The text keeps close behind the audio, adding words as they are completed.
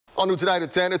On New Tonight at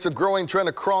 10, it's a growing trend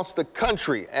across the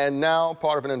country and now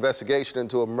part of an investigation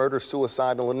into a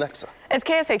murder-suicide in Lenexa. As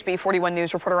KSHB 41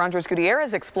 News reporter Andres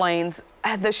Gutierrez explains,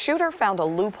 the shooter found a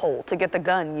loophole to get the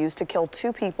gun used to kill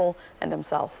 2 people and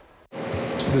himself.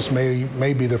 This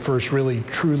may be the first really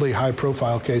truly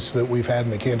high-profile case that we've had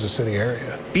in the Kansas City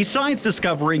area. Besides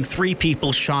discovering 3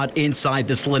 people shot inside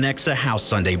this Lenexa house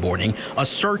Sunday morning, a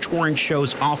search warrant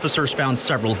shows officers found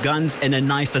several guns and a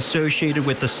knife associated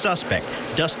with the suspect,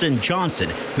 Dustin Johnson,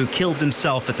 who killed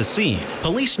himself at the scene.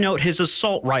 Police note his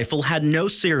assault rifle had no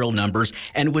serial numbers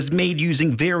and was made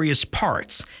using various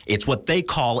parts. It's what they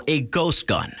call a ghost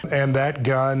gun. And that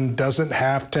gun doesn't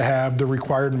have to have the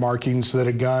required markings that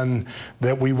a gun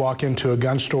that we walk into a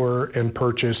gun store and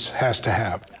purchase has to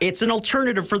have. It's an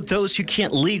alternative for those who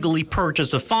can't legally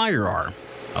purchase a firearm.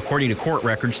 According to court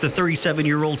records, the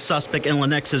 37-year-old suspect in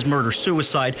Lenexa's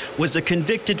murder-suicide was a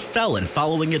convicted felon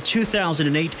following a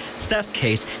 2008 theft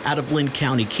case out of Lynn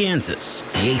County, Kansas.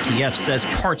 The ATF says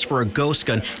parts for a ghost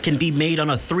gun can be made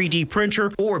on a 3D printer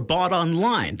or bought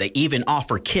online. They even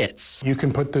offer kits. You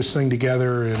can put this thing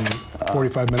together in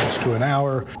 45 minutes to an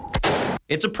hour.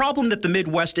 It's a problem that the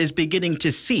Midwest is beginning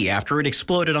to see after it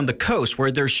exploded on the coast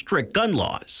where there's strict gun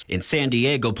laws. In San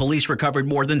Diego, police recovered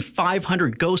more than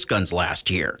 500 ghost guns last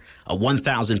year, a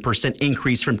 1,000%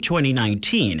 increase from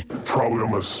 2019. Probably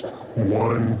almost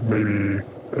 1, maybe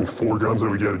in 4 guns that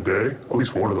we get a day. At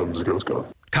least one of them is a ghost gun.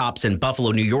 Cops in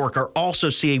Buffalo, New York are also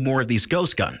seeing more of these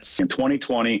ghost guns. In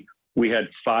 2020, we had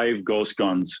 5 ghost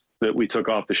guns that we took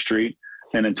off the street,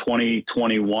 and in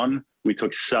 2021, we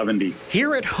took 70.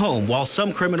 Here at home, while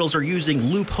some criminals are using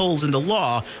loopholes in the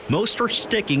law, most are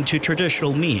sticking to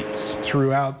traditional means.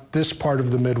 Throughout this part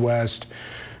of the Midwest,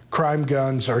 crime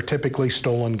guns are typically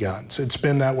stolen guns. It's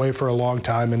been that way for a long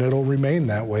time, and it'll remain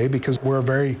that way because we're a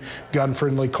very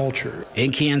gun-friendly culture.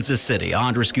 In Kansas City,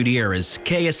 Andres Gutierrez,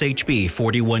 KSHB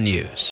 41 News.